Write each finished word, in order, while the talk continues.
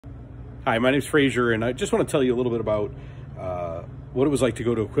Hi, my name's Fraser, and I just want to tell you a little bit about what it was like to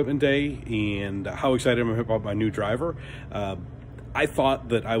go to Equipment Day and how excited I am about my new driver. I thought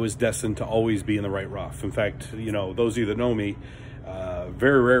that I was destined to always be in the right rough. In fact, you know, those of you that know me,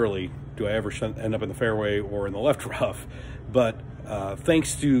 very rarely do I ever end up in the fairway or in the left rough. But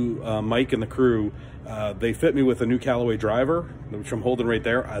thanks to Mike and the crew, they fit me with a new Callaway driver, which I'm holding right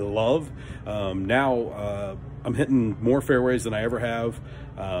there. I love. Now I'm hitting more fairways than I ever have.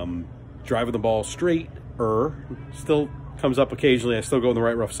 Driving the ball straight, still comes up occasionally. I still go in the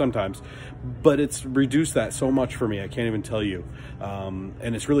right rough sometimes, but it's reduced that so much for me. I can't even tell you.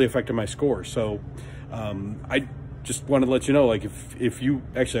 And it's really affected my score. So I just wanted to let you know, like, if you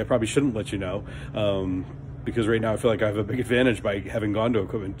actually, I probably shouldn't let you know, because right now I feel like I have a big advantage by having gone to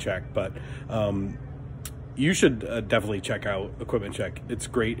Equipment Check, but you should definitely check out Equipment Check. It's a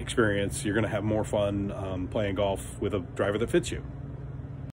great experience. You're going to have more fun playing golf with a driver that fits you.